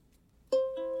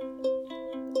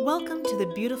Welcome to the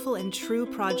Beautiful and True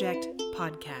Project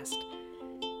podcast.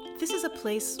 This is a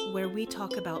place where we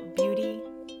talk about beauty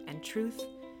and truth,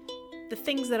 the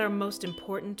things that are most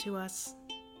important to us,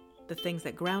 the things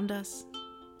that ground us,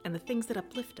 and the things that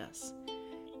uplift us.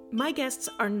 My guests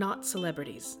are not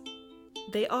celebrities.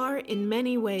 They are, in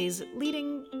many ways,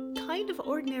 leading kind of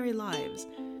ordinary lives,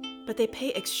 but they pay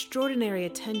extraordinary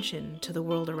attention to the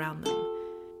world around them,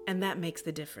 and that makes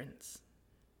the difference.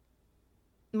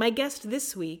 My guest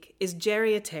this week is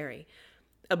Jerry Attere,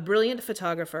 a brilliant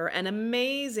photographer, an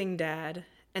amazing dad,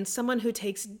 and someone who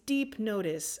takes deep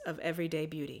notice of everyday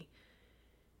beauty.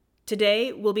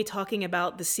 Today, we'll be talking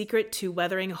about the secret to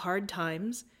weathering hard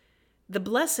times, the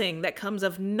blessing that comes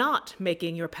of not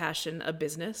making your passion a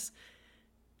business,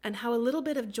 and how a little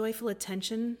bit of joyful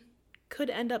attention could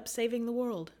end up saving the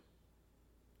world.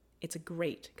 It's a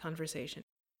great conversation.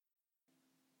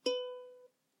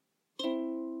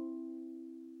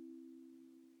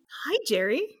 Hi,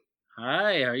 Jerry.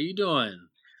 Hi, how you doing?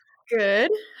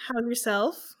 Good. How's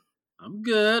yourself? I'm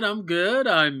good.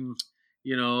 I'm,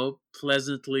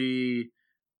 pleasantly,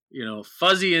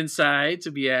 fuzzy inside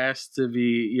to be asked to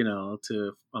be,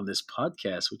 to on this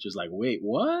podcast, which is like, wait,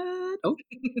 what? Oh,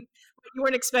 You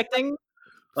weren't expecting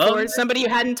oh for somebody you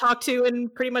hadn't talked to in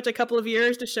pretty much a couple of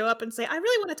years to show up and say, I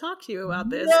really want to talk to you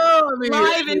about this no,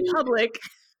 live in public.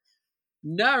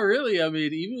 Not really. I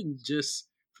mean, even just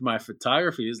for my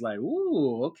photography, it's like,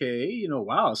 ooh, okay,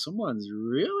 wow, someone's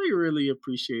really, really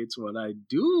appreciates what I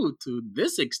do to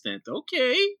this extent.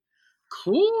 Okay,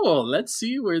 cool. Let's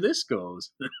see where this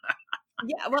goes.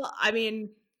 Yeah, well, I mean,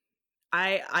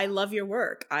 I love your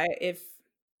work. If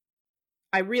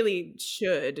I really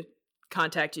should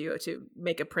contact you to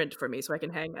make a print for me so I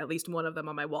can hang at least one of them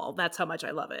on my wall. That's how much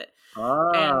I love it.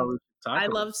 And We should talk I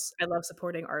about love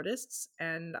supporting artists,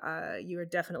 and you are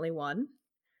definitely one.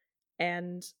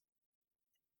 And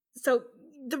so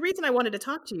the reason I wanted to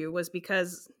talk to you was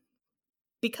because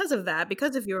of that,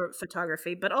 because of your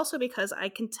photography, but also because I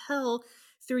can tell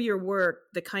through your work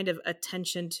the kind of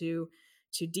attention to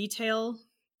detail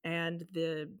and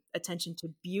the attention to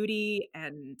beauty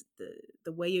and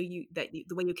the way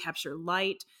the way you capture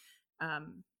light.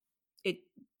 It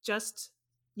just,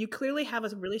 you clearly have a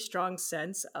really strong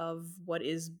sense of what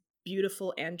is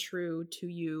beautiful and true to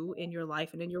you in your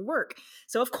life and in your work.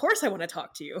 So of course I want to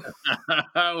talk to you.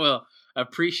 Well, I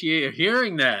appreciate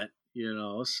hearing that,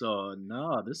 so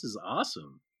no, this is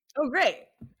awesome. Oh, great.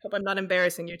 Hope I'm not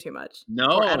embarrassing you too much.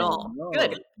 No, Or at all. no,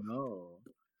 Good. no.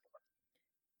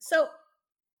 So,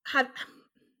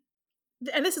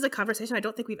 and this is a conversation I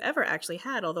don't think we've ever actually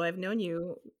had, although I've known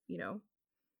you,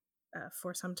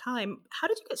 for some time. How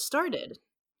did you get started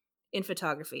in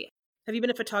photography? Have you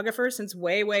been a photographer since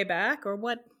way, way back, or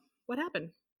what happened?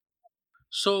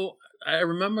 So I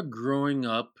remember growing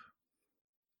up,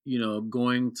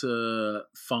 going to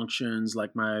functions.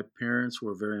 Like my parents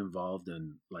were very involved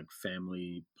in like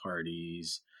family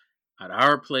parties at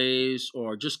our place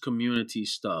or just community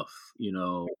stuff,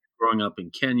 growing up in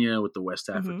Kenya with the West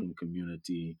African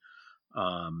community.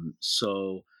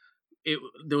 So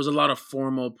there was a lot of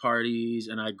formal parties,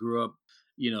 and I grew up,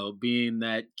 being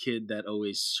that kid that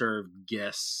always served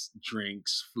guests,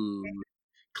 drinks, food,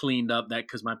 cleaned up that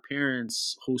because my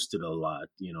parents hosted a lot,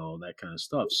 that kind of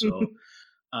stuff. So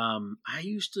I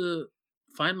used to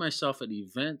find myself at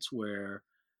events where,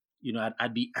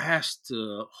 I'd be asked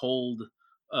to hold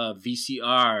a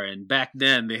VCR, and back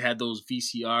then they had those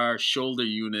VCR shoulder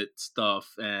unit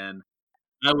stuff, and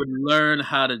I would learn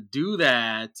how to do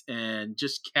that and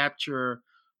just capture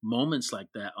moments like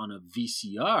that on a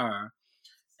VCR.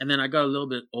 And then I got a little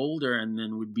bit older, and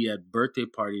then would be at birthday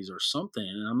parties or something,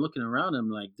 and I'm looking around,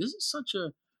 I'm like, this is such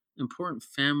a important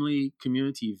family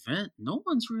community event. No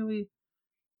one's really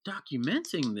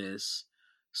documenting this.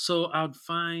 So I'd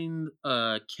find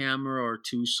a camera or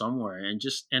two somewhere and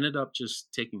just ended up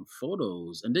just taking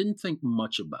photos and didn't think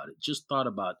much about it. Just thought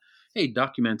about, hey,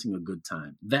 documenting a good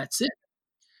time. That's it.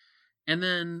 And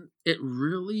then it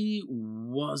really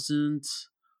wasn't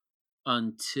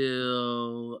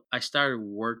until I started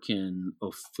working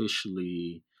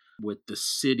officially with the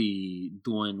city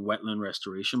doing wetland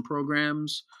restoration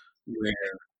programs where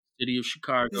city of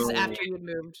Chicago. This is after you had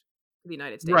moved to the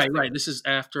United States. Right. This is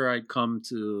after I'd come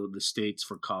to the States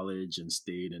for college and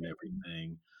stayed and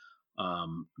everything.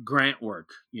 Grant work,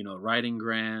 writing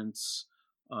grants,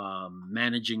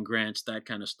 managing grants, that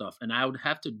kind of stuff. And I would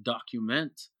have to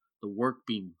document the work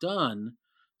being done.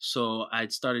 So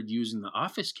I'd started using the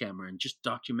office camera and just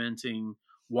documenting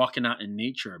walking out in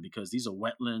nature, because these are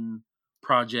wetland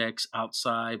projects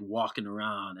outside, walking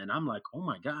around. And I'm like, oh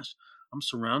my gosh, I'm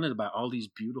surrounded by all these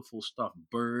beautiful stuff,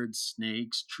 birds,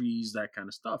 snakes, trees, that kind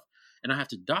of stuff. And I have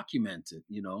to document it,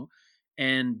 you know?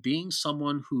 And being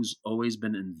someone who's always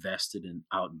been invested in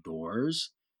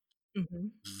outdoors,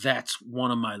 Mhm. that's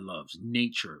one of my loves.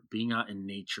 Nature, being out in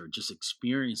nature, just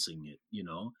experiencing it, you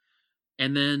know?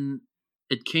 And then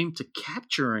it came to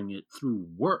capturing it through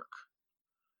work.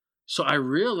 So I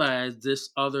realized this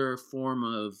other form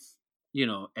of,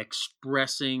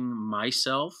 expressing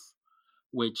myself,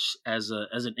 which as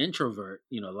an introvert,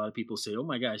 a lot of people say, "Oh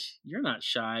my gosh, you're not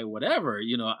shy, whatever."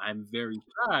 I'm very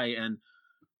shy, and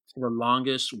for the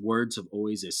longest, words have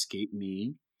always escaped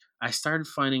me. I started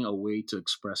finding a way to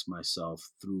express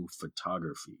myself through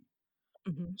photography.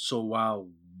 Mhm. So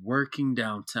while working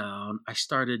downtown, I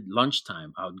started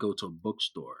lunchtime. I would go to a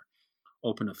bookstore,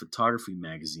 open a photography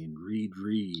magazine, read,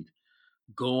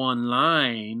 go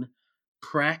online,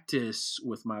 practice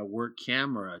with my work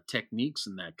camera techniques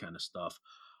and that kind of stuff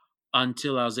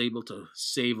until I was able to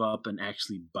save up and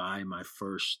actually buy my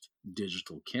first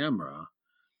digital camera.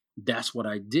 That's what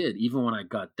I did. Even when I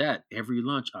got that, every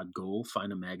lunch I'd go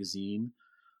find a magazine,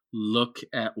 look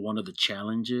at one of the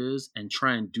challenges, and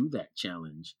try and do that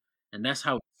challenge. And that's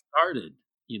how it started.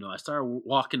 I started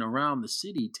walking around the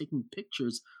city taking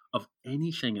pictures of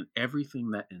anything and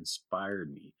everything that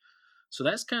inspired me. So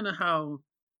that's kind of how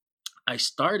I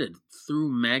started, through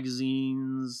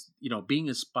magazines, being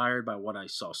inspired by what I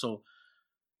saw. So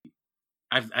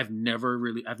I've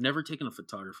never taken a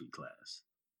photography class.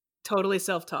 Totally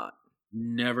self-taught.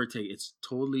 Never take It's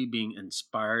totally being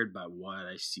inspired by what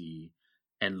I see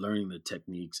and learning the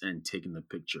techniques and taking the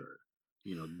picture.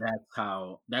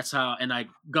 That's how and I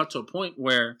got to a point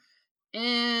where,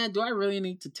 do I really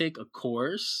need to take a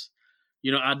course?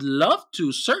 I'd love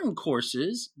to, certain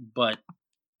courses, but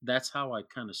that's how I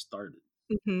kind of started.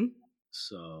 Mhm.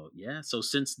 So yeah, so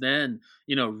since then,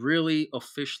 really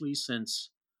officially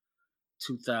since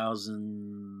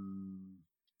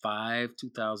 2005,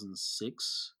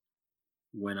 2006,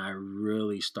 when I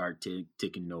really start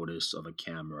taking notice of a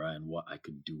camera and what I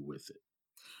could do with it.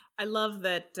 I love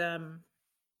that,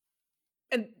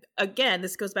 and again,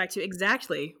 this goes back to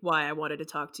exactly why I wanted to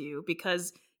talk to you,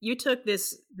 because you took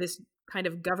this kind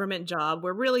of government job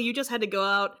where really you just had to go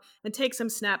out and take some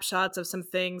snapshots of some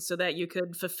things so that you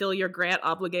could fulfill your grant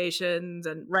obligations,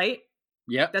 and right?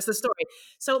 Yep. That's the story.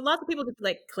 So lots of people just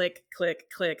like click, click,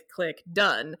 click, click,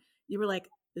 done. You were like,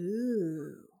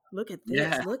 ooh, look at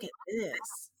Yeah. this, look at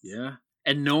this. Yeah.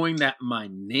 And knowing that my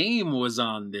name was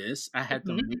on this, I had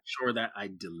to Mhm. make sure that I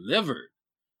delivered.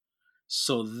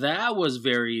 So that was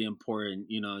very important.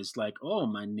 It's like, oh,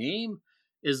 my name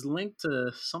is linked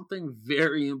to something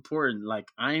very important.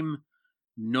 Like, I'm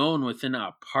known within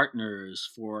our partners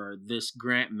for this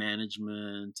grant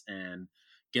management and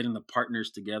getting the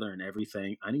partners together and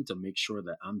everything. I need to make sure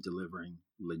that I'm delivering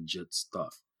legit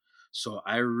stuff. So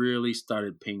I really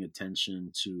started paying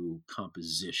attention to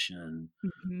composition,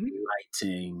 Mhm.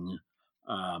 lighting,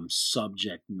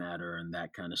 subject matter, and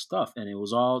that kind of stuff. And it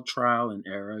was all trial and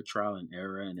error,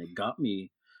 and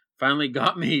it finally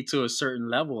got me to a certain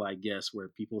level, I guess, where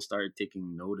people started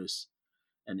taking notice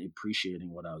and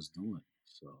appreciating what I was doing.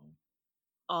 So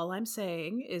All I'm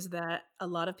saying is that a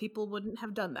lot of people wouldn't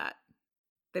have done that.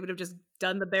 They would have just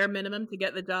done the bare minimum to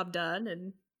get the job done.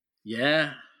 And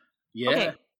yeah, yeah,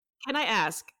 okay, can I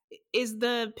ask, is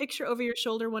the picture over your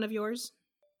shoulder one of yours?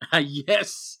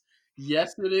 yes,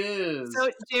 yes, it is. So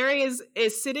Jerry is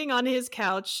sitting on his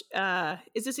couch.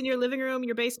 Is this in your living room,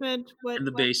 your basement? In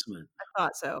the What? basement. I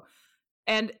thought so.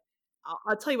 And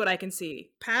I'll tell you what I can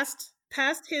see. Past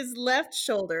his left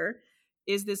shoulder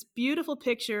is this beautiful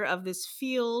picture of this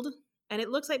field, and it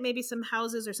looks like maybe some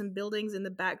houses or some buildings in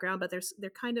the background, but they're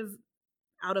kind of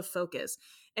out of focus.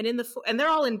 And and they're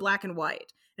all in black and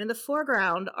white. And in the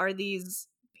foreground are these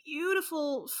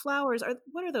beautiful flowers.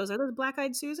 What are those? Are those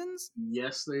black-eyed Susans?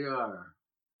 Yes, they are.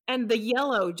 And the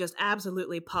yellow just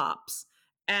absolutely pops.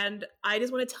 And I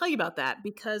just want to tell you about that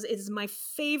because it is my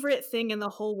favorite thing in the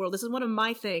whole world. This is one of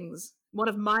my things, one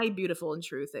of my beautiful and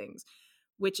true things,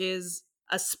 which is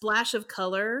a splash of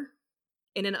color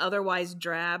in an otherwise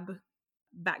drab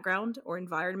background or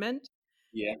environment.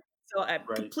 Yeah, So I'm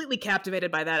right. completely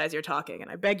captivated by that as you're talking, and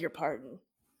I beg your pardon.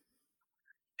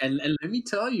 And let me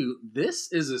tell you,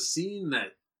 this is a scene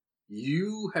that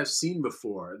you have seen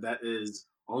before. That is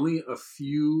only a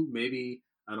few, maybe,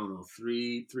 I don't know,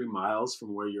 3 miles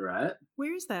from where you're at.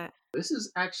 Where is that? This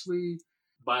is actually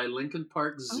by Lincoln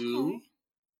Park Zoo.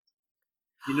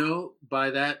 Okay.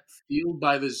 By that field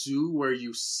by the zoo where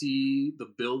you see the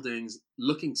buildings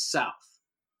looking south.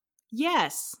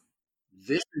 Yes,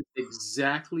 This is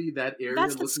exactly that area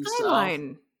that's the looking south.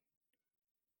 skyline.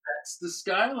 That's the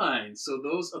skyline. So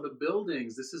those are the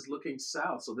buildings. This is looking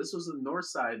south. So this was the north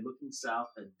side looking south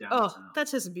at Oh, downtown.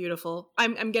 that's just beautiful.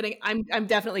 I'm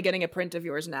definitely getting a print of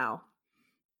yours now.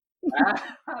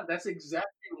 That's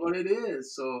exactly what it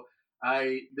is. So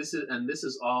this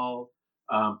is all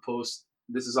post.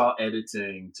 This is all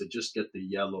editing to just get the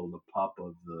yellow, the pop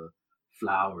of the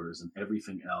flowers, and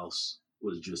everything else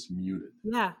was just muted.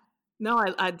 Yeah. No,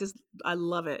 I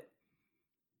love it.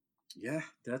 Yeah,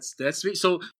 that's sweet.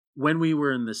 So when we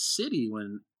were in the city,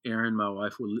 when Erin, my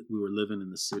wife, we were living in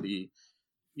the city,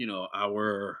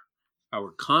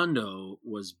 our condo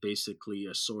was basically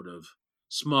a sort of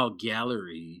small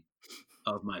gallery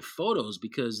of my photos,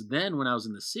 because then when I was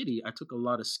in the city, I took a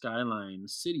lot of skyline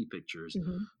city pictures.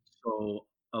 Mhm. So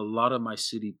a lot of my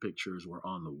city pictures were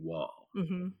on the wall.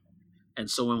 Mhm. And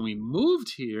so when we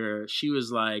moved here, she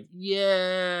was like,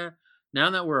 "Yeah, now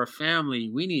that we're a family,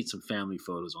 we need some family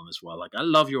photos on this wall. Like, I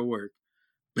love your work,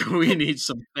 but we need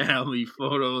some family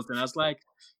photos." And I was like,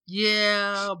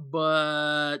 "Yeah,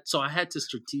 but..." So I had to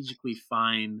strategically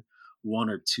find one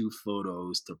or two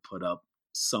photos to put up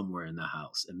somewhere in the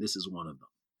house. And this is one of them.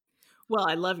 Well,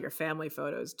 I love your family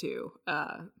photos too.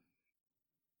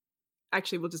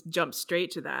 Actually, we'll just jump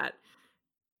straight to that.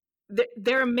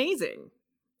 They're amazing.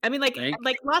 I mean, Thank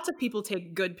like lots of people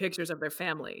take good pictures of their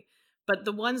family, but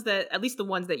the ones that, at least the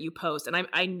ones that you post, and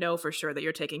I know for sure that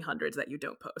you're taking hundreds that you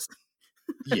don't post.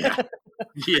 Yeah.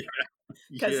 Yeah.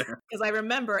 Because Yeah. I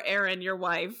remember Erin, your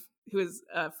wife, who is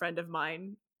a friend of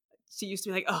mine, she used to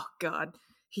be like, "Oh God,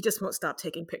 he just won't stop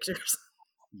taking pictures."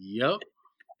 Yep.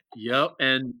 Yep.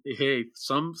 And hey,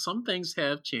 some things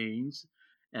have changed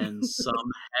and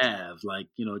some have. Like,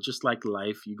 just like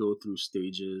life, you go through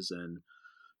stages. And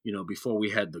before we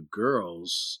had the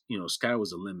girls, sky was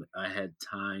the limit. I had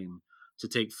time to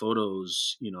take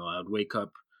photos. I'd wake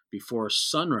up before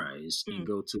sunrise and Mm,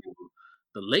 go to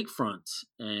the lakefront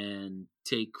and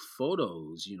take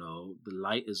photos. The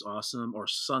light is awesome, or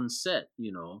sunset,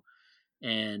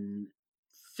 and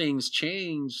things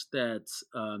change that,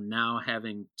 now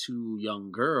having two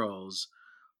young girls,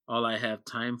 all I have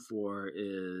time for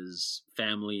is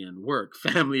family and work,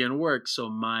 family and work. So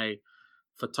my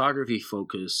photography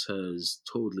focus has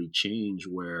totally changed,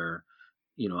 where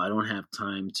I don't have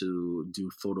time to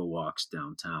do photo walks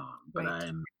downtown, but right. I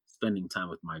am spending time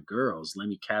with my girls. Let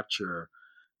me capture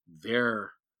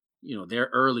their their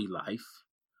early life,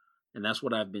 and that's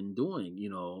what I've been doing.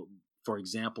 For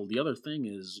example, the other thing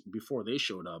is, before they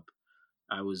showed up,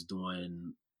 I was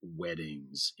doing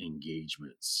weddings,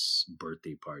 engagements,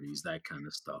 birthday parties, that kind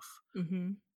of stuff.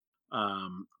 Hmm.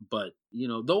 But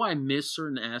though I miss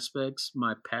certain aspects,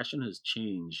 my passion has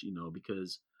changed,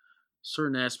 because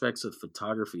certain aspects of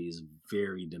photography is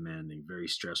very demanding, very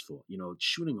stressful.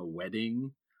 Shooting a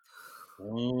wedding,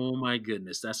 oh my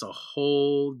goodness, that's a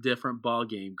whole different ball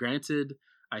game. Granted,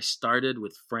 I started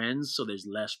with friends, so there's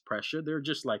less pressure. They're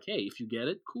just like, "Hey, if you get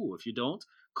it, cool. If you don't,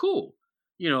 cool."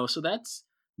 So that's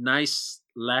nice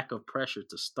lack of pressure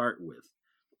to start with.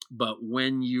 But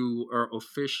when you are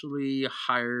officially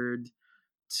hired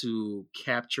to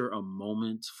capture a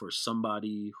moment for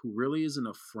somebody who really isn't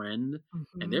a friend,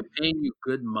 and they're Hmm. paying you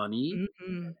good money,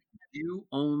 Hmm. you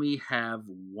only have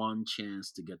one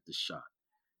chance to get the shot.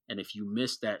 And if you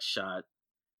miss that shot,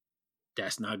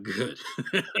 that's not good.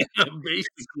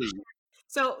 Basically.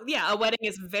 So yeah, a wedding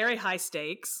is very high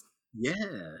stakes,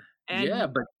 Yeah. Yeah,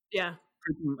 and but yeah,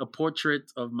 taking a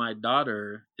portrait of my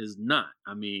daughter is not.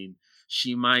 I mean,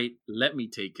 she might let me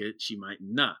take it, she might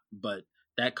not, but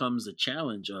that comes the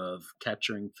challenge of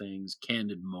capturing things,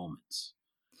 candid moments,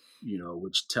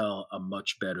 which tell a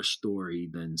much better story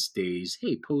than stays,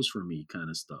 "Hey, pose for me" kind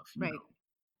of stuff. right.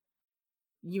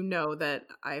 You know that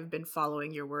I've been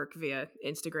following your work via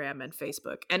Instagram and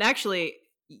Facebook. And actually,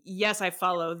 yes, I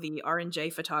follow the R&J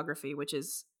photography, which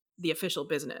is the official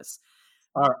business.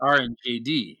 R and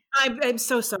JD. I'm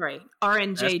so sorry. That's all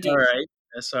RNJD. right.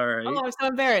 That's all Oh, right. I'm so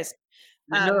embarrassed.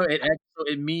 No, Um,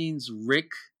 it means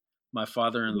Rick, my mhm.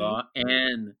 father-in-law,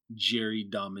 and Jerry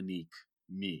Dominique,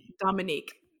 me.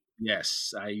 Dominique.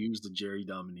 Yes, I use the Jerry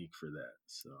Dominique for that.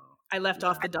 So I left yeah,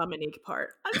 off the Dominique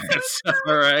part. I'm so that's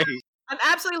all right. I'm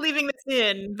absolutely leaving this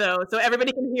in though, so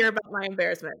everybody can hear about my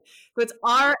embarrassment. So it's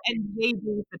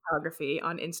R&JD photography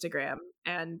on Instagram,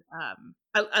 and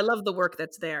I love the work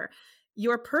that's there.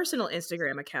 Your personal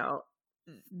Instagram account,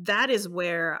 that is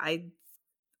where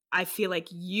I feel like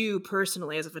you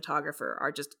personally as a photographer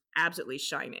are just absolutely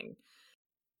shining.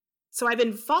 So I've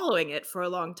been following it for a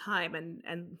long time,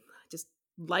 and just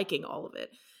liking all of it.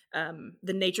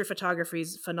 The nature photography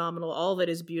is phenomenal. All of it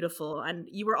is beautiful, and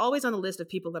you were always on the list of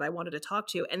people that I wanted to talk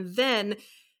to. And then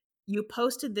you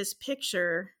posted this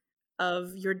picture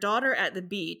of your daughter at the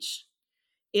beach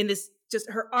in this, just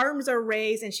her arms are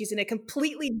raised and she's in a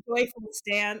completely joyful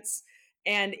stance.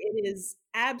 And it is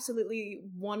absolutely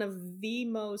one of the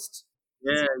most,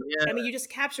 Yeah, yeah, I mean, you just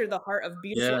captured the heart of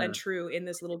beautiful yeah. and true in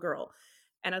this little girl.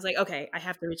 And I was like, okay, I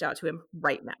have to reach out to him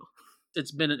right now.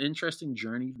 It's been an interesting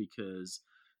journey because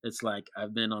it's like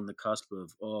I've been on the cusp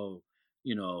of, oh,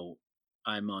 you know,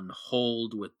 I'm on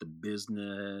hold with the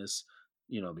business,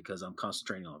 because I'm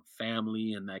concentrating on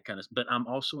family and that kind of, but I'm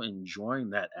also enjoying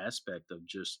that aspect of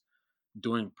just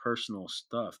doing personal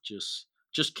stuff, just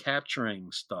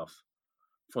capturing stuff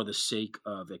for the sake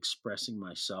of expressing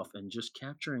myself and just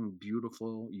capturing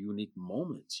beautiful, unique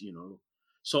moments.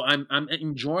 So I'm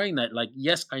enjoying that. Like,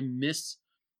 yes, I miss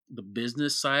the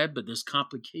business side, but there's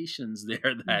complications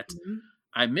there that Mhm.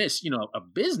 I miss. A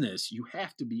business, you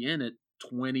have to be in it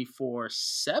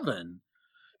 24/7.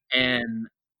 And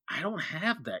I don't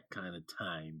have that kind of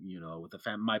time, with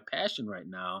the my passion right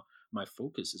now, my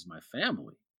focus is my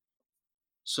family.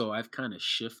 So I've kind of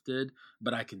shifted,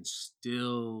 but I can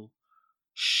still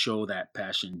show that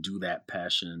passion, do that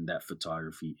passion that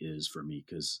photography is for me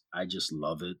because I just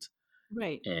love it,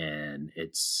 Right. and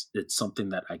it's something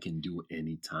that I can do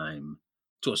anytime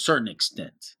to a certain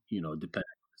extent, depending on the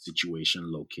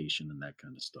situation, location, and that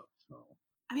kind of stuff. So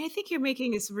I mean, I think you're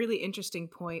making this really interesting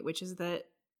point, which is that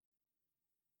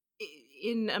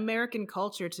in American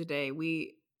culture today,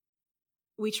 we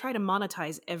try to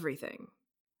monetize everything,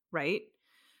 right?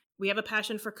 We have a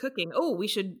passion for cooking. Oh, we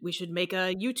should make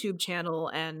a YouTube channel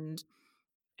and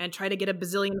try to get a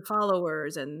bazillion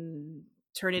followers and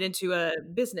turn it into a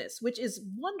business, which is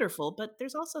wonderful, but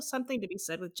there's also something to be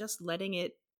said with just letting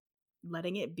it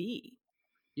be.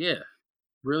 yeah,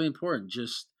 really important.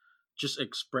 Just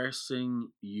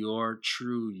expressing your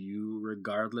true you,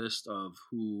 regardless of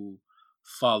who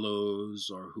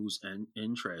follows or whose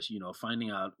interest.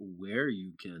 Finding out where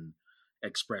you can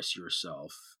express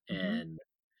yourself Mhm.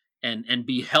 and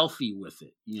be healthy with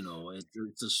it.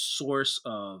 It's a source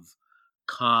of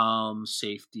calm,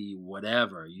 safety,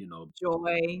 whatever.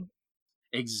 Joy.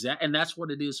 And that's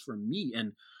what it is for me.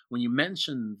 And when you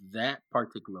mentioned that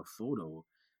particular photo,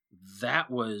 that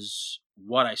was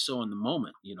what I saw in the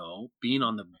moment, being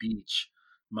on the beach.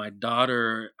 My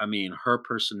daughter, I mean, her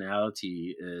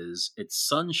personality is it's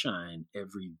sunshine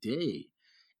every day.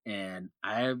 And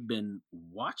I've been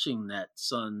watching that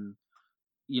sun,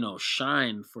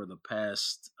 shine for the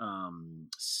past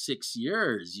 6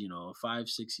 years, 5,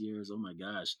 6 years. Oh my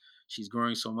gosh. She's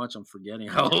growing so much, I'm forgetting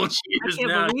I how know. old she I is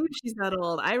can't now. believe she's that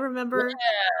old. I remember.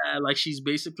 Yeah, like she's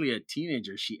basically a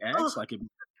teenager. She acts Oh. like it.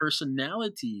 Her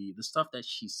personality, the stuff that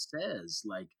she says,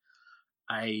 like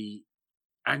I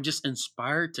I'm just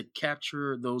inspired to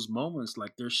capture those moments.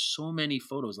 Like there's so many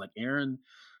photos. Like Erin,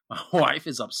 my wife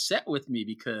is upset with me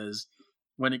because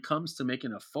when it comes to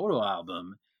making a photo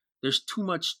album, there's too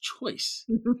much choice.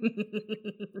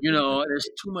 There's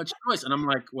too much choice. And I'm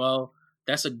like, well,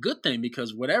 that's a good thing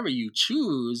because whatever you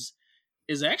choose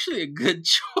is actually a good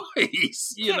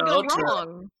choice, Can't go to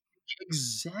wrong.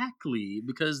 exactly,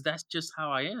 because that's just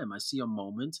how I am. I see a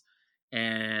moment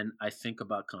and I think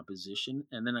about composition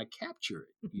and then I capture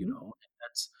it, Mhm.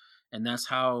 and that's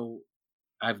how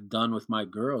I've done with my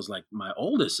girls, like my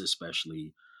oldest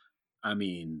especially. I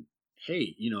mean,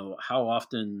 hey, how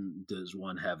often does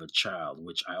one have a child,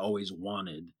 which I always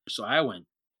wanted. So you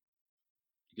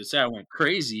could say I went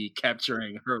crazy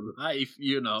capturing her life,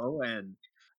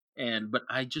 and but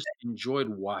I just enjoyed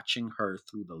watching her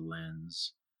through the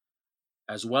lens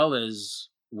as well as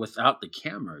without the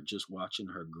camera, just watching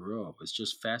her grow. It's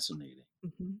just fascinating.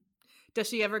 Mhm. Does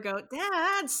she ever go,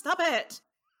 "Dad, stop it"?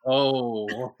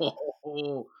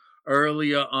 Oh,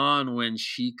 earlier on when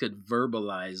she could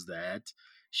verbalize that,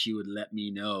 she would let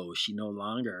me know. She no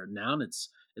longer now it's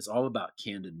all about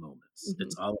candid moments.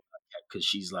 It's Mhm. all about because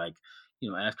she's like,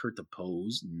 ask her to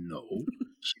pose. No.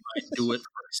 She might do it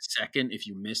for a second. If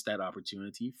you miss that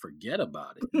opportunity, forget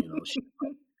about it.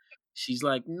 She's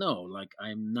like, no, like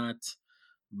I'm not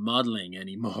modeling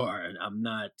anymore and I'm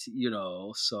not,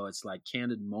 so it's like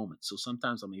candid moments. So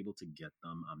sometimes I'm able to get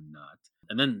them, I'm not.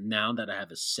 And then now that I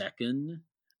have a second,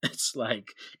 it's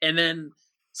like, and then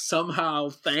somehow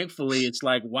thankfully it's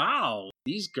like, wow,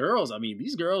 these girls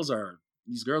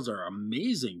are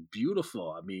amazing,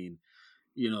 beautiful. I mean,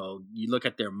 you look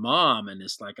at their mom and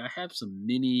it's like I have some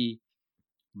mini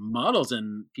models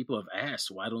and people have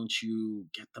asked, why don't you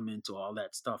get them into all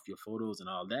that stuff, your photos and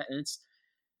all that? And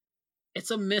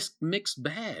it's a mixed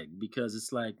bag because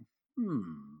it's like,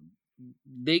 hmm,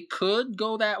 they could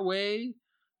go that way,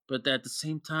 but at the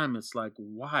same time, it's like,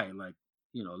 why? Like,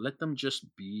 let them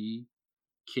just be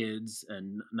kids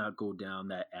and not go down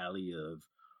that alley of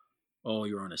oh,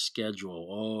 you're on a schedule.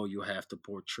 Oh, you have to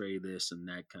portray this and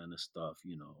that kind of stuff,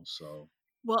 So,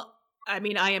 Well, I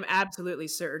mean, I am absolutely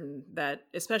certain that,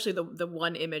 especially the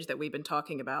one image that we've been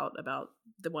talking about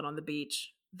the one on the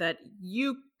beach, that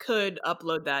you could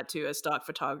upload that to a stock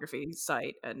photography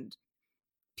site and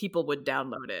people would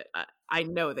download it. I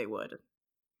know they would.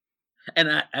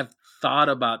 and I've thought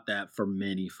about that for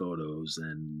many photos,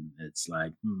 and it's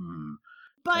like, I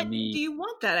But mean, do you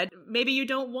want that? Maybe you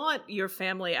don't want your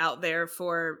family out there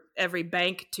for every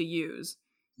bank to use.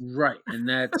 right. And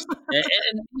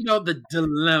the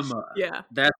dilemma. Yeah.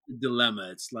 That's the dilemma.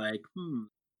 It's like,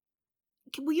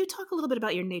 Will you talk a little bit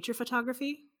about your nature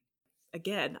photography?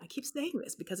 Again, I keep saying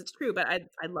this because it's true, but I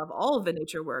love all of the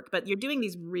nature work, but you're doing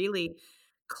these really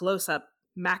close up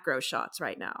macro shots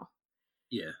right now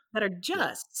yeah, that are yeah.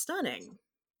 just stunning.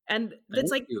 And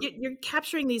that's Thank like you. you're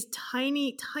capturing these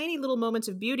tiny, tiny little moments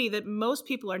of beauty that most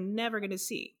people are never going to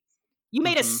see. You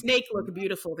made a Hmm. snake look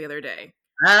beautiful the other day.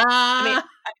 I mean,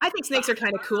 Ah, I think snakes are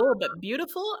kind of cool, but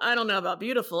beautiful? I don't know about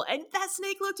beautiful. And that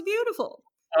snake looked beautiful.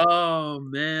 oh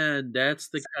man, that's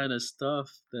the kind of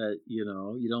stuff that you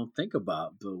don't think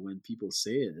about, but when people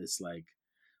say it, it's like,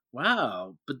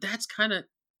 wow. But that's kind of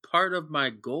part of my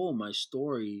goal, my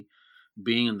story,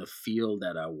 being in the field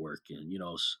that I work in.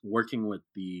 Working with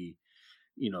the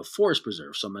forest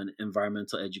preserve. So I'm an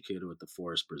environmental educator with the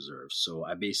forest preserve. So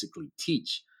I basically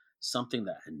teach something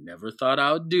that I never thought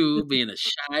I would do, being a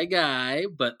shy guy,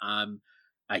 but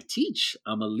I teach.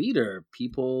 I'm a leader.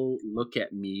 People look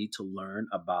at me to learn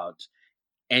about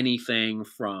anything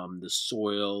from the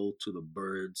soil to the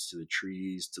birds to the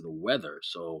trees to the weather.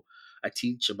 So I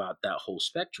teach about that whole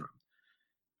spectrum.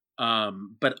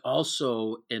 But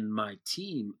also in my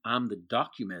team, I'm the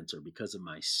documenter because of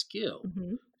my skill.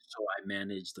 Mhm. So I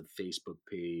manage the Facebook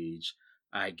page.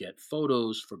 I get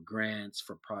photos for grants,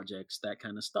 for projects, that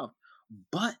kind of stuff.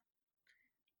 But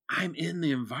I'm in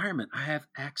the environment. I have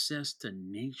access to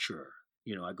nature.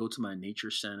 I go to my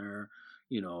nature center.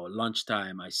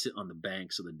 Lunchtime, I sit on the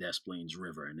banks of the Des Plaines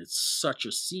River, and it's such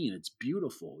a scene. It's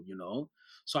beautiful.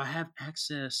 So I have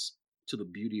access to the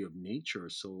beauty of nature.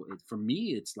 So for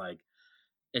me, it's like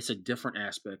it's a different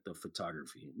aspect of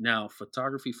photography. Now,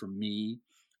 photography for me,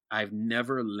 I've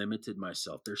never limited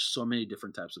myself. There's so many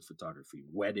different types of photography: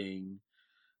 wedding,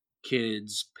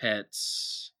 kids,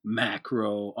 pets,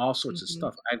 macro, all sorts of Mhm.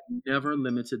 stuff. I've never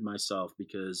limited myself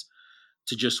because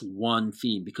to just one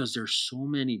theme, because there's so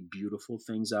many beautiful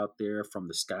things out there, from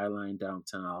the skyline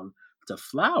downtown to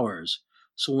flowers.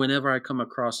 So whenever I come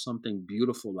across something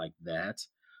beautiful like that,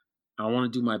 I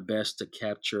want to do my best to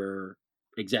capture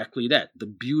exactly that, the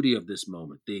beauty of this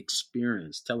moment, the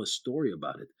experience, tell a story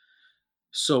about it.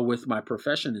 So, with my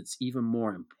profession, it's even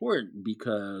more important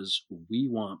because we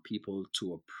want people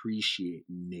to appreciate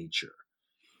nature,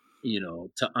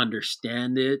 to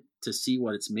understand it, to see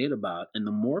what it's made about. And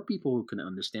the more people who can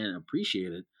understand and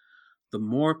appreciate it, the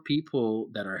more people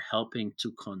that are helping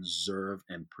to conserve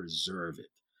and preserve it.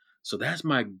 So that's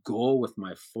my goal with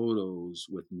my photos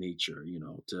with nature,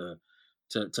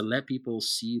 to let people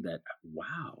see that,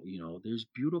 wow, there's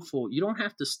beautiful. You don't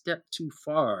have to step too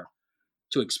far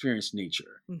to experience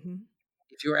nature. Mhm.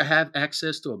 If you have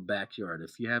access to a backyard,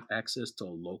 if you have access to a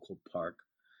local park,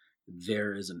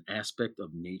 there is an aspect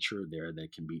of nature there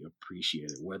that can be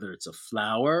appreciated, whether it's a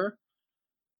flower,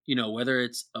 whether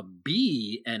it's a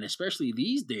bee. And especially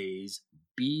these days,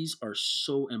 bees are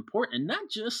so important, and not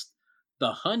just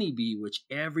the honeybee, which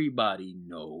everybody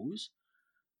knows.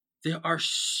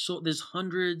 There's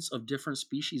hundreds of different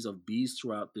species of bees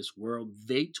throughout this world.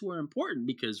 They too are important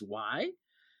because why?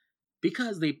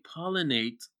 Because they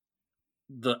pollinate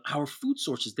our food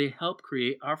sources. They help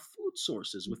create our food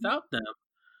sources. Mhm. Without them,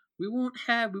 we wouldn't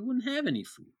have any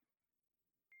food.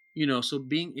 So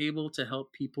being able to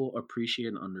help people appreciate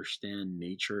and understand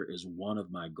nature is one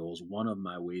of my goals, one of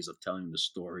my ways of telling the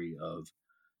story of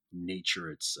nature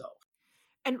itself.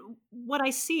 And what I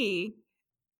see,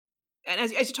 and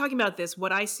as you're talking about this,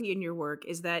 what I see in your work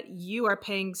is that you are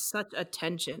paying such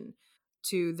attention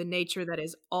to the nature that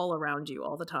is all around you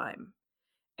all the time.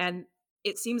 And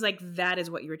it seems like that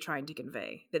is what you're trying to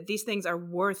convey, that these things are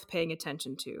worth paying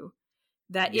attention to.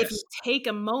 That if you Yes. take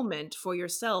a moment for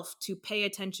yourself to pay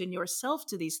attention yourself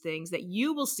to these things, that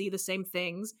you will see the same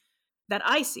things that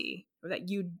I see or that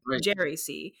you, Right. Jerry,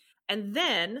 see. And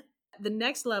then the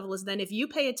next level is then if you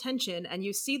pay attention and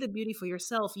you see the beauty for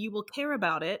yourself, you will care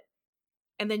about it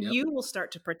and then Yep. you will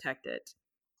start to protect it.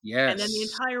 And then the Yes.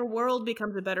 entire world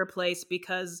becomes a better place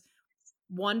because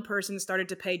one person started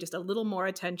to pay just a little more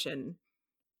attention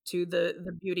to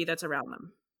the beauty that's around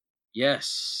them.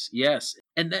 Yes. Yes.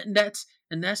 And that's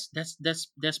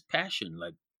passion.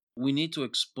 Like, We need to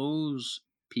expose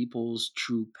people's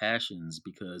true passions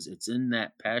because it's in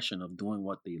that passion of doing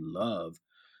what they love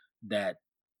that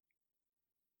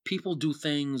people do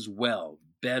things well,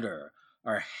 better,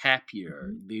 are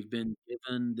happier. Mhm. They've been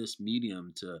given this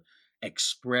medium to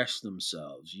express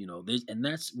themselves, and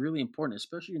that's really important,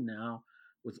 especially now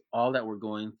with all that we're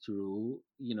going through.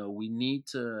 We need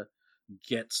to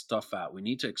get stuff out. We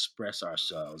need to express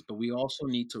ourselves, but we also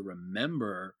need to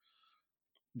remember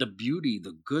the beauty,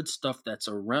 the good stuff that's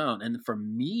around. And for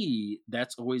me,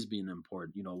 that's always been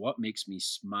important. What makes me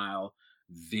smile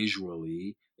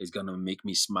visually is going to make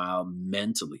me smile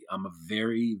mentally. I'm a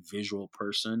very visual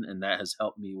person, and that has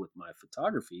helped me with my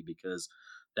photography because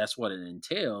that's what it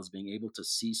entails, being able to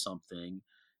see something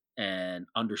and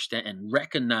understand and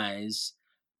recognize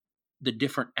the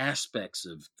different aspects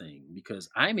of thing because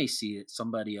I may see it,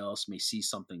 somebody else may see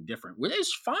something different, which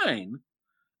is fine.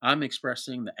 I'm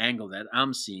expressing the angle that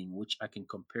I'm seeing, which I can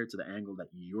compare to the angle that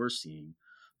you're seeing.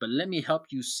 But let me help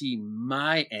you see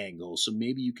my angle so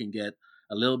maybe you can get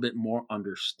a little bit more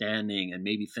understanding and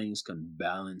maybe things can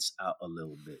balance out a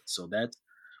little bit. So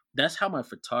that's how my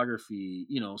photography,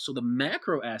 so the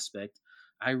macro aspect,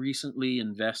 I recently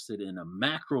invested in a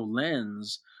macro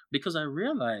lens because I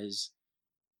realized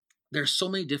there's so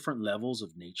many different levels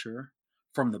of nature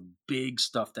from the big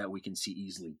stuff that we can see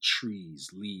easily, trees,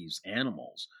 leaves,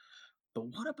 animals, but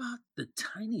what about the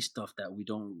tiny stuff that we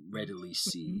don't readily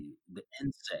Mhm. see? The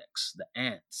insects, the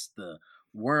ants, the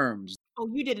worms. Oh,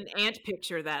 you did an ant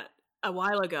picture that a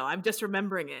while ago. I'm just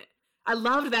remembering it. I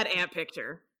loved that ant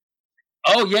picture.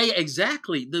 Oh, yeah, yeah,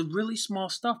 exactly. The really small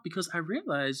stuff because I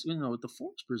realized, with the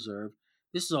forest preserve,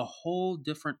 this is a whole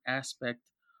different aspect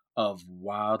of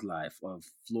wildlife, of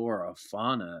flora, of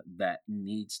fauna that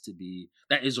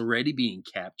is already being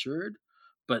captured.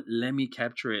 But let me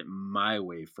capture it my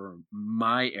way for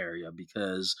my area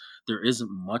because there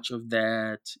isn't much of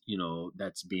that,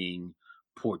 that's being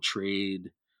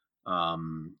portrayed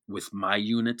with my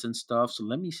units and stuff. So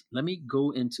let me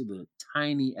go into the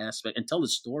tiny aspect and tell the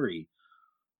story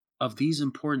of these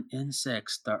important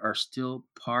insects that are still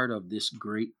part of this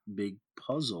great big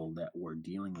puzzle that we're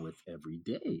dealing with every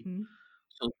day. Mhm.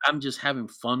 So I'm just having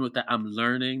fun with that. I'm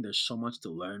learning. There's so much to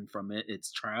learn from it.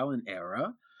 It's trial and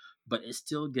error, but it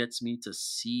still gets me to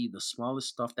see the smallest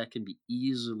stuff that can be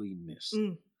easily missed.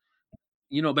 Mm.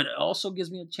 But it also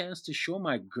gives me a chance to show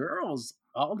my girls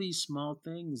all these small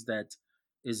things that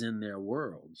is in their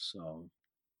world. So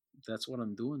that's what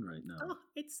I'm doing right now. Oh,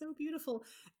 it's so beautiful.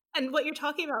 And what you're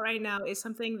talking about right now is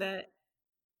something that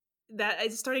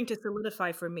is starting to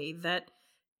solidify for me that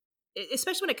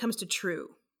especially when it comes to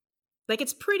true. Like,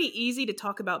 it's pretty easy to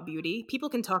talk about beauty. People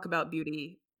can talk about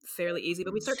beauty fairly easy,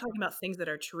 but we start talking about things that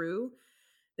are true,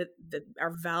 that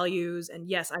our values, and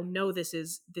yes, I know this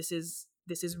is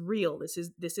real. This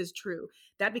is true.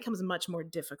 That becomes much more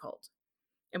difficult,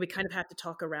 and we kind of have to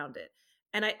talk around it.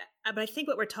 And but I think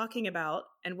what we're talking about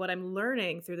and what I'm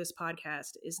learning through this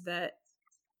podcast is that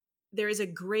there is a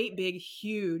great big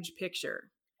huge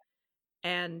picture,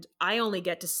 and I only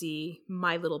get to see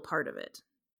my little part of it.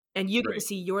 And you get to Right,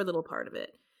 see your little part of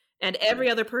it. And right, every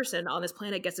other person on this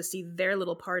planet gets to see their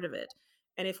little part of it.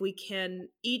 And if we can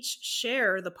each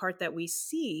share the part that we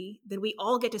see, then we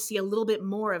all get to see a little bit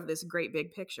more of this great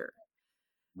big picture.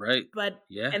 right. But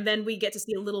Yeah. and then we get to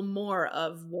see a little more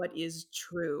of what is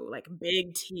true, like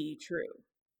big T true.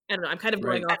 I don't know, I'm kind of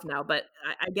going Right. off now, but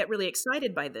I get really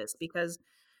excited by this because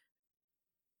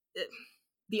eh,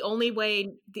 the only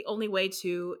way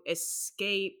to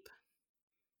escape,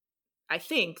 I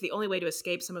think the only way to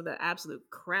escape some of the absolute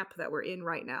crap that we're in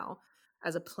right now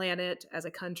as a planet, as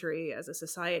a country, as a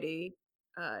society,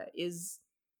 is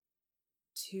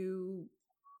to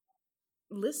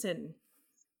listen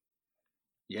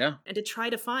Yeah. and to try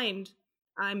to find.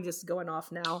 I'm just going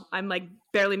off now. I'm like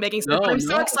barely making sense, but No, I'm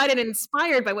so no. excited and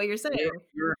inspired by what you're saying.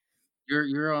 You're you're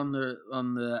you're I'm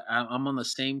on the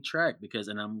same track because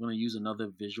and I'm gonna use another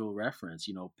visual reference,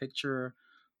 picture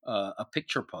a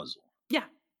picture puzzle, Yeah.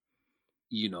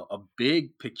 a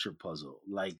big picture puzzle,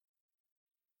 like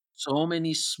so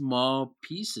many small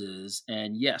pieces.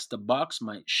 And yes, the box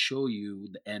might show you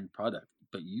the end product,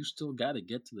 but you still gotta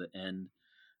get to the end,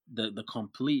 the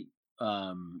complete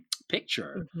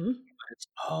picture. Hmm. It's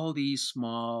all these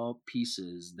small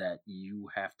pieces that you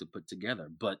have to put together.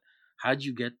 But how'd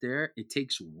you get there? It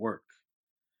takes work.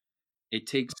 It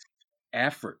takes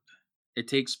effort. It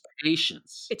takes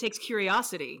patience, It takes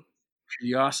curiosity.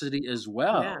 curiosity as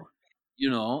Yeah.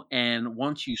 well, and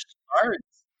once you start,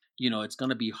 it's going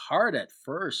to be hard at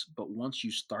first, but once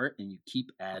you start and you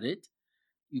keep at it,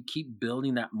 you keep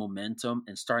building that momentum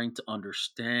and starting to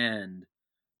understand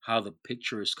how the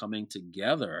picture is coming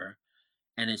together,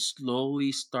 and it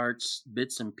slowly starts,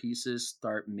 bits and pieces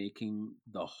start making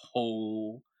the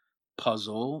whole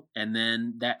puzzle, and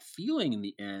then that feeling in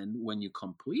the end when you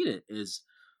complete it is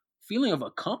feeling of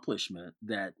accomplishment,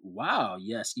 that wow,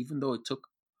 yes, even though it took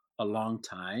a long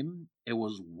time, it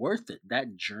was worth it.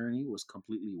 That journey was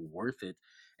completely worth it.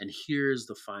 And here's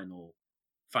the final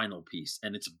piece,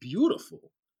 and it's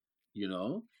beautiful, you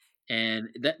know? And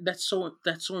that's so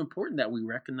important, that we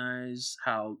recognize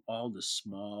how all the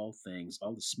small things,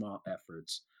 all the small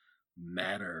efforts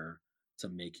matter to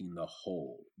making the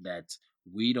whole. That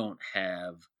we don't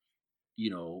have,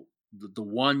 the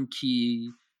one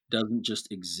key doesn't just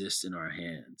exist in our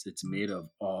hands. It's made of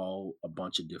all a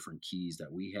bunch of different keys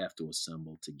that we have to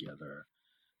assemble together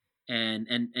and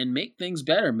make things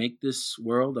better, make this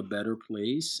world a better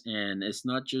place. And it's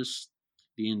not just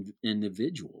the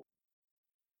individual.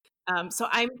 So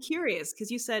I'm curious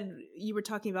because you said you were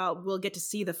talking about we'll get to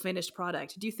see the finished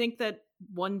product. Do you think that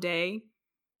one day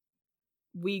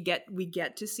we get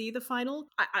to see the final?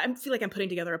 I feel like I'm putting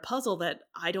together a puzzle that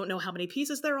I don't know how many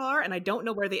pieces there are, and I don't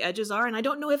know where the edges are, and I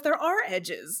don't know if there are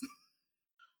edges.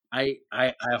 I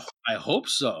hope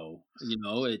so.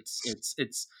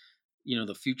 It's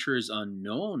the future is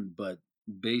unknown, but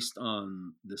based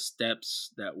on the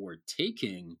steps that we're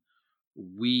taking,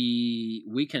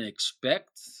 we can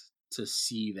expect to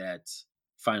see that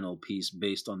final piece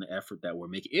based on the effort that we're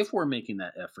making, if we're making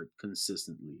that effort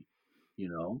consistently.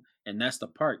 And that's the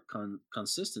part,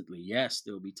 consistently. Yes,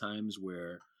 there'll be times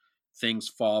where things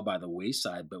fall by the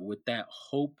wayside, but with that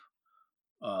hope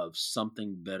of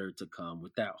something better to come,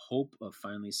 with that hope of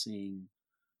finally seeing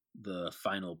the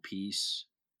final piece,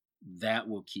 that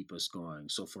will keep us going.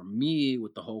 So for me,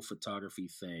 with the whole photography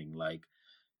thing, like,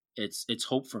 it's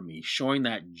hope for me, showing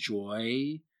that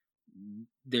joy.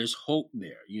 There's hope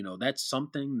there. That's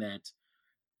something that,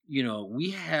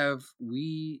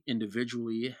 we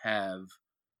individually have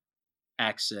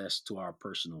access to our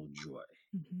personal joy.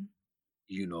 Mhm.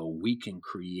 We can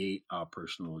create our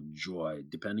personal joy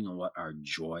depending on what our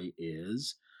joy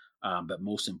is. But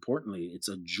most importantly, it's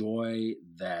a joy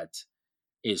that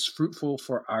is fruitful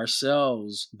for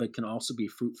ourselves, but can also be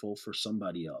fruitful for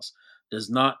somebody else, does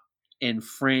not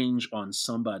infringe on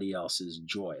somebody else's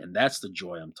joy. And that's the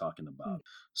joy I'm talking Mm. about.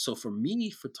 So for me,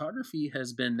 photography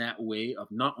has been that way of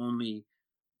not only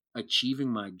achieving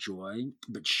my joy,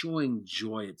 but showing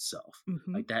joy itself.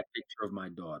 Mhm. Like that picture of my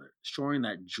daughter, showing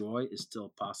that joy is still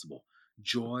possible.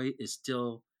 Joy is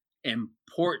still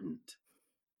important,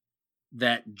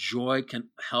 that joy can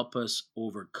help us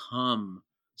overcome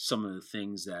some of the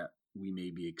things that we may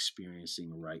be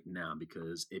experiencing right now,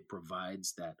 because it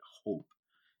provides that hope.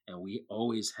 And we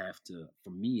always have to, for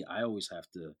me, I always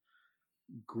have to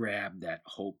grab that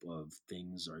hope of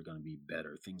things are going to be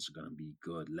better, things are going to be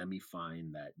good. Let me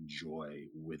find that joy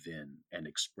within and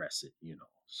express it.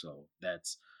 So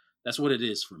that's what it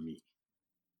is for me.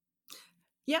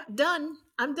 Yeah, done.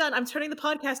 I'm done. I'm turning the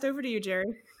podcast over to you,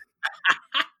 Jerry.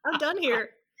 I'm done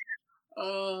here.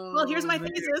 Well, here's Oh my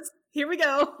man. thesis. Here we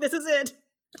go. This is it.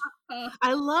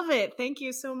 I love it. Thank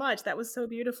you so much. That was so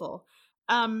beautiful.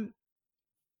 Um,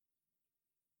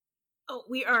 oh,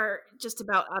 we are just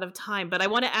about out of time, but I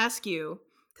want to ask you,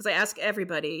 because I ask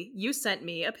everybody, you sent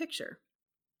me a picture.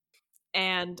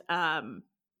 And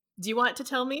do you want to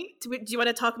tell me? Do you want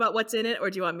to talk about what's in it, or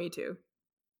do you want me to?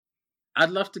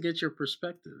 I'd love to get your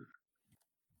perspective.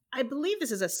 I believe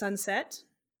this is a sunset,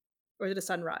 or is it a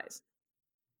sunrise?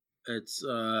 It's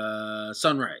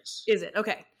sunrise. Is it?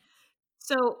 Okay.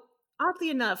 So, oddly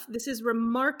enough, I think this is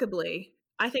remarkably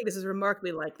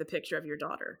like the picture of your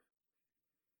daughter.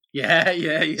 Yeah,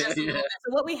 yeah, yeah, So, yeah. so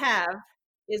what we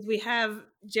have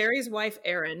Jerry's wife,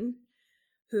 Erin,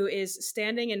 who is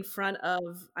standing in front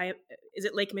of, is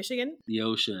it Lake Michigan? The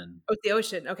ocean. Oh, it's the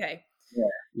ocean. Okay. Yeah,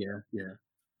 yeah, yeah.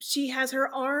 She has her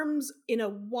arms in a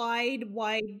wide,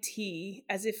 wide T,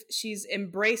 as if she's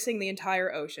embracing the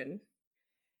entire ocean.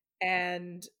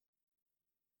 And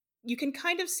you can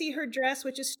kind of see her dress,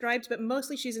 which is striped, but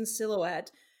mostly she's in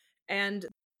silhouette. And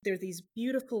there are these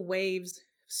beautiful waves,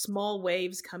 small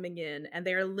waves coming in, and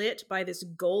they are lit by this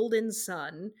golden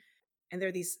sun. And there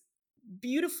are these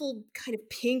beautiful kind of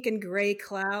pink and gray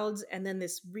clouds, and then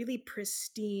this really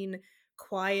pristine,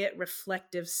 quiet,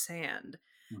 reflective sand.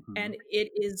 Hmm. And it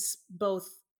is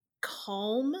both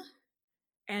calm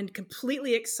and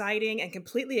completely exciting and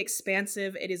completely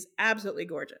expansive. It is absolutely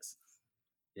gorgeous.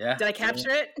 Yeah, Did I yeah, capture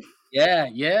it? yeah,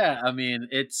 yeah. I mean,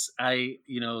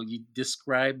 you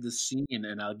described the scene,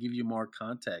 and I'll give you more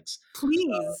context.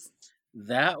 Please.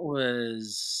 That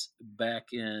was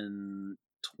back in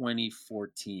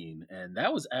 2014, and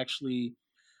that was actually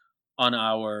on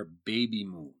our baby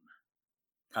moon.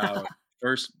 Our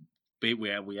first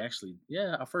baby, we actually,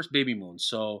 yeah, our first baby moon.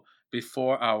 So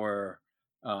before our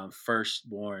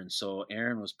firstborn, so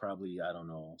Erin was probably, I don't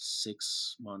know,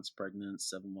 6 months pregnant,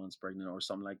 7 months pregnant, or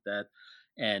something like that.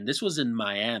 And this was in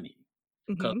Miami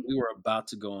because Hmm. we were about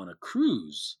to go on a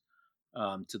cruise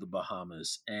to the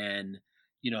Bahamas. And,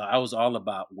 I was all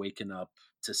about waking up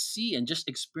to see and just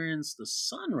experience the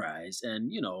sunrise.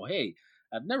 And, hey,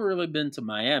 I've never really been to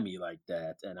Miami like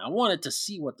that. And I wanted to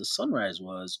see what the sunrise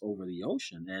was over the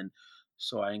ocean. And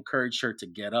so I encouraged her to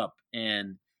get up.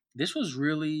 And this was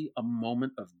really a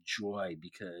moment of joy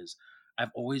because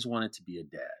I've always wanted to be a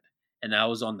dad. And I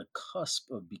was on the cusp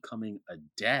of becoming a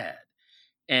dad.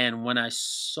 And when I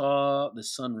saw the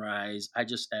sunrise, I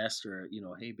just asked her,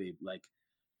 hey, babe, like,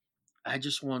 I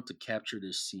just want to capture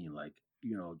this scene. Like,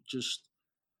 just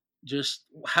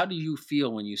how do you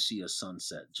feel when you see a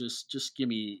sunset? Just give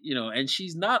me, and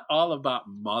she's not all about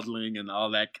modeling and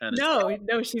all that kind of No, stuff.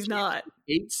 no, she's She not.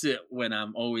 hates it when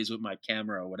I'm always with my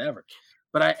camera or whatever.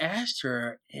 But I asked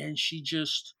her and she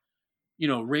just,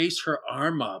 raised her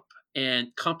arm up,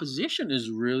 and composition is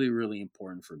really, really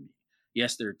important for me.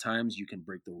 Yes, there are times you can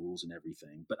break the rules and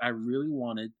everything, but I really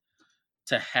wanted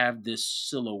to have this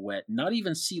silhouette, not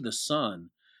even see the sun,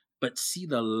 but see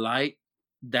the light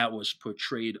that was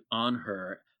portrayed on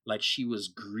her like she was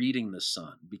greeting the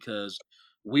sun because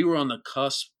we were on the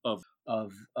cusp of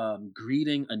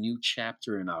greeting a new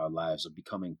chapter in our lives of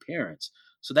becoming parents.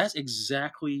 So that's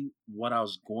exactly what I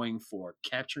was going for,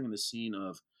 capturing the scene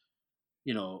of,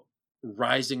 you know,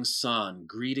 rising sun,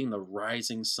 greeting the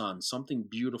rising sun, something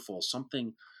beautiful,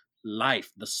 something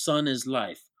life. The sun is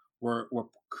life. We're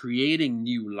creating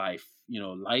new life,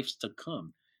 lives to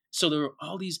come. So there are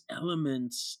all these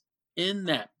elements in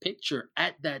that picture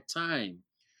at that time,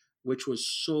 which was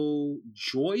so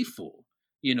joyful,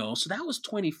 So that was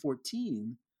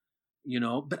 2014,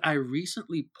 but I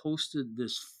recently posted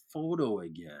this photo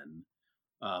again,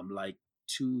 like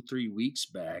 2, 3 weeks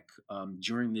back,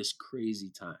 during this crazy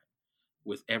time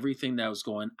with everything that was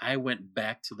going. I went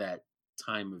back to that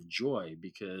time of joy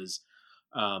because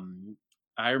um,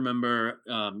 I remember,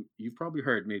 you've probably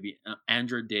heard maybe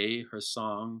Andra Day, her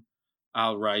song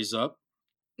 "I'll Rise Up."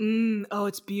 Oh,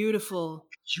 it's beautiful.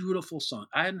 Beautiful song.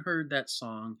 I hadn't heard that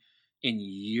song in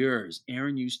years.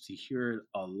 Aaron used to hear it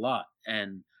a lot,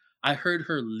 and I heard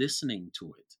her listening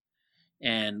to it.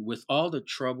 And with all the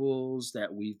troubles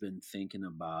that we've been thinking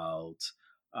about,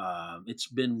 it's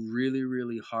been really,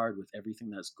 really hard with everything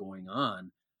that's going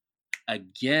on.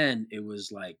 Again, it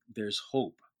was like there's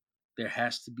hope. There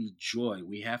has to be joy.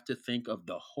 We have to think of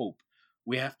the hope.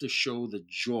 We have to show the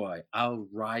joy. I'll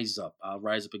rise up. I'll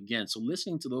rise up again. So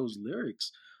listening to those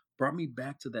lyrics brought me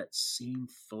back to that same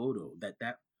photo.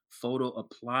 That photo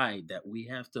applied that we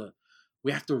have to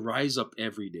rise up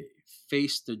every day,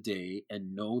 face the day,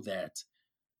 and know that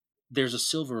there's a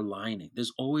silver lining.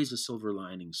 There's always a silver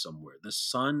lining somewhere. The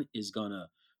sun is gonna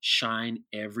shine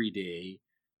every day.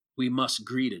 We must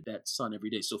greet it, that sun every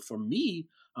day. So for me,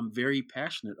 I'm very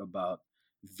passionate about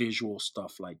visual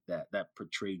stuff like that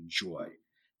portray joy,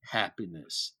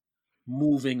 happiness,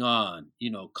 moving on,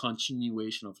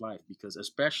 continuation of life. Because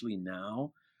especially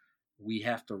now, we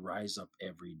have to rise up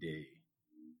every day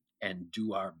and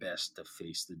do our best to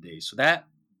face the day. So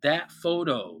that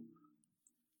photo,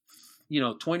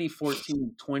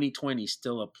 2014, 2020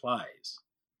 still applies.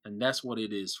 And that's what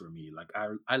it is for me. Like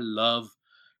I love,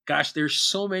 gosh, there's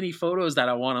so many photos that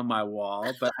I want on my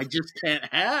wall, but I just can't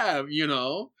have.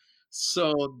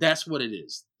 So that's what it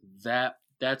is.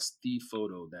 That's the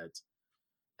photo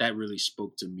that really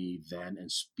spoke to me then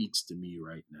and speaks to me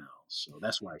right now. So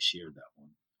that's why I shared that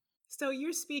one. So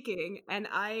you're speaking, and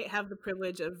I have the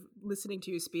privilege of listening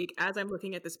to you speak as I'm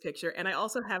looking at this picture, and I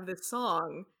also have this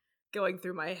song going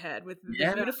through my head with the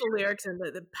Yeah. beautiful lyrics and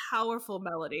the powerful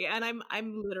melody, and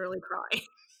I'm literally crying.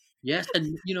 Yes,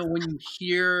 and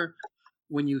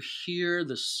when you hear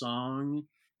the song,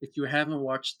 if you haven't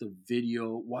watched the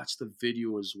video, watch the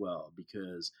video as well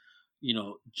because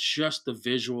just the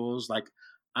visuals. Like,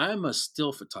 I'm a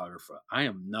still photographer. I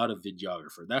am not a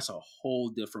videographer. That's a whole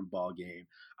different ball game.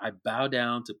 I bow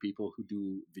down to people who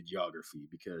do videography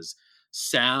because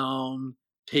sound,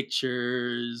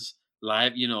 pictures,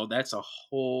 live, that's a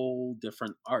whole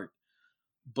different art.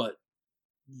 But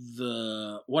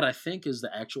the what I think is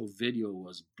the actual video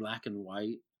was black and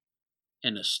white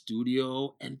in a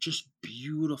studio and just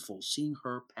beautiful. Seeing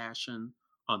her passion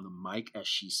on the mic as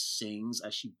she sings,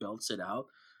 as she belts it out,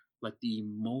 like the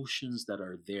emotions that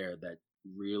are there that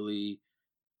really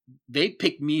they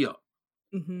pick me up.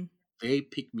 Hmm. They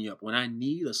pick me up when I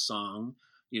need a song.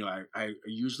 I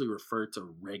usually refer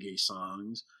to reggae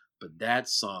songs, but that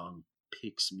song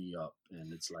picks me up,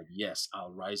 and it's like, yes,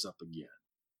 I'll rise up again.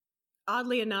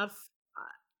 Oddly enough,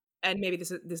 and maybe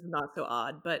this is not so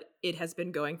odd, but it has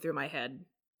been going through my head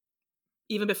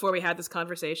even before we had this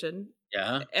conversation.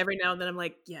 Yeah. Every now and then I'm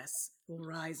like, yes, we'll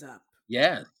rise up.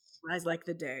 Yes. Rise like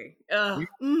the day. Everybody,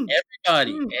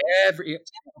 Mm. it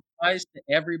applies to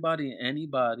everybody,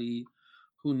 anybody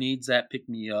who needs that pick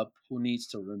me up, who needs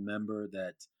to remember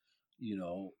that, you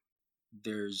know,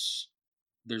 there's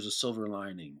there's a silver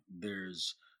lining.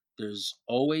 There's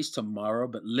always tomorrow,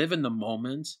 but live in the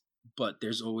moment, but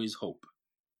there's always hope.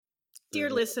 Dear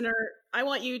There's listener, I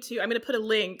want you to, I'm going to put a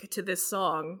link to this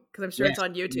song because I'm sure it's Yes,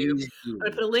 on YouTube. please I'm going to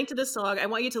do. put a link to this song. I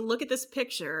want you to look at this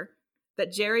picture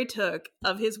that Jerry took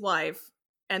of his wife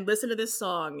and listen to this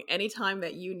song anytime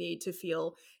that you need to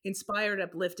feel inspired,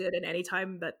 uplifted, and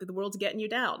anytime that the world's getting you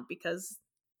down because,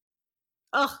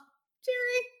 oh,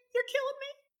 Jerry, you're killing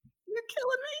me. You're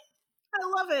killing me. I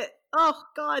love it. Oh,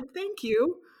 God, thank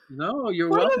you. No, you're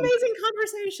What an welcome. amazing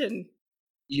conversation.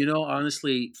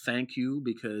 Honestly, thank you,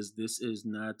 because this is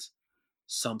not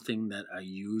something that I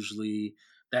usually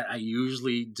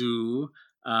do,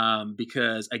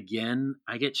 because again,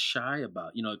 I get shy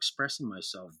about, expressing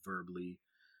myself verbally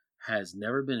has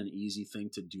never been an easy thing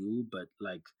to do, but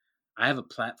like I have a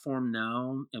platform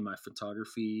now in my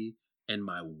photography and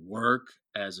my work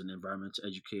as an environmental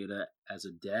educator, as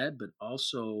a dad, but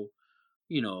also,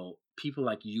 people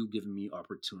like you giving me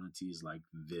opportunities like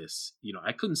this.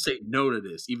 I couldn't say no to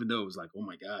this, even though it was like, oh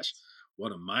my gosh,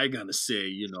 what am I gonna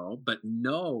say? But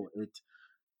no, it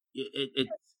it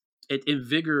it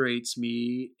invigorates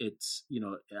me.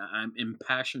 I'm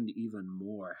impassioned even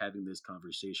more having this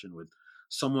conversation with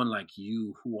someone like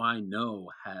you, who I know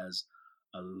has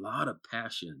a lot of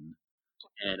passion,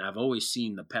 and I've always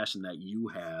seen the passion that you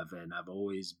have, and I've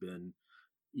always been,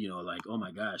 like, oh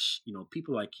my gosh,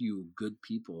 people like you, good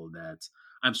people that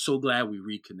I'm so glad we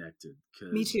reconnected,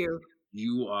 Me because too.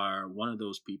 you are one of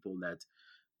those people that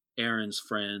Aaron's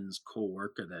friends,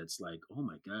 co-worker, that's like, oh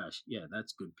my gosh, yeah,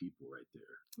 that's good people right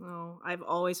there. Oh, I've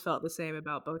always felt the same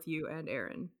about both you and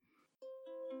Aaron.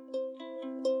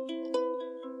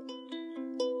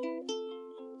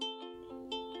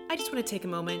 I just want to take a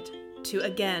moment to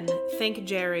again thank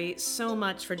Jerry so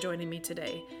much for joining me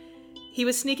today. He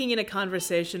was sneaking in a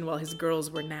conversation while his girls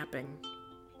were napping.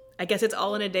 I guess it's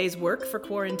all in a day's work for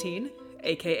quarantine,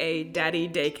 aka daddy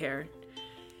daycare.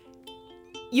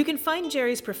 You can find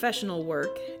Jerry's professional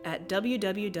work at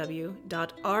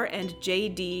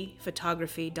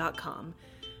www.randjdphotography.com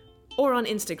or on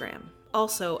Instagram,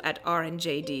 also at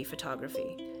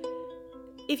randjdphotography.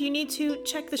 If you need to,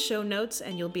 check the show notes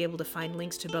and you'll be able to find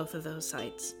links to both of those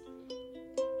sites.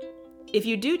 If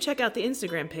you do check out the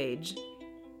Instagram page,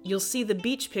 you'll see the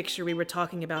beach picture we were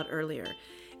talking about earlier.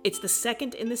 It's the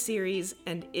second in the series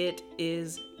and it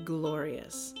is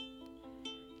glorious.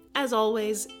 As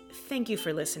always, thank you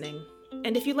for listening.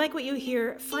 And if you like what you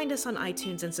hear, find us on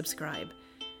iTunes and subscribe.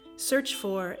 Search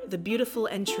for The Beautiful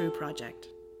and True Project.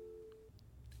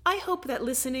 I hope that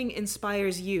listening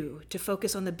inspires you to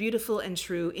focus on the beautiful and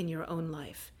true in your own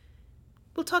life.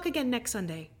 We'll talk again next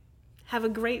Sunday. Have a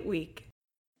great week.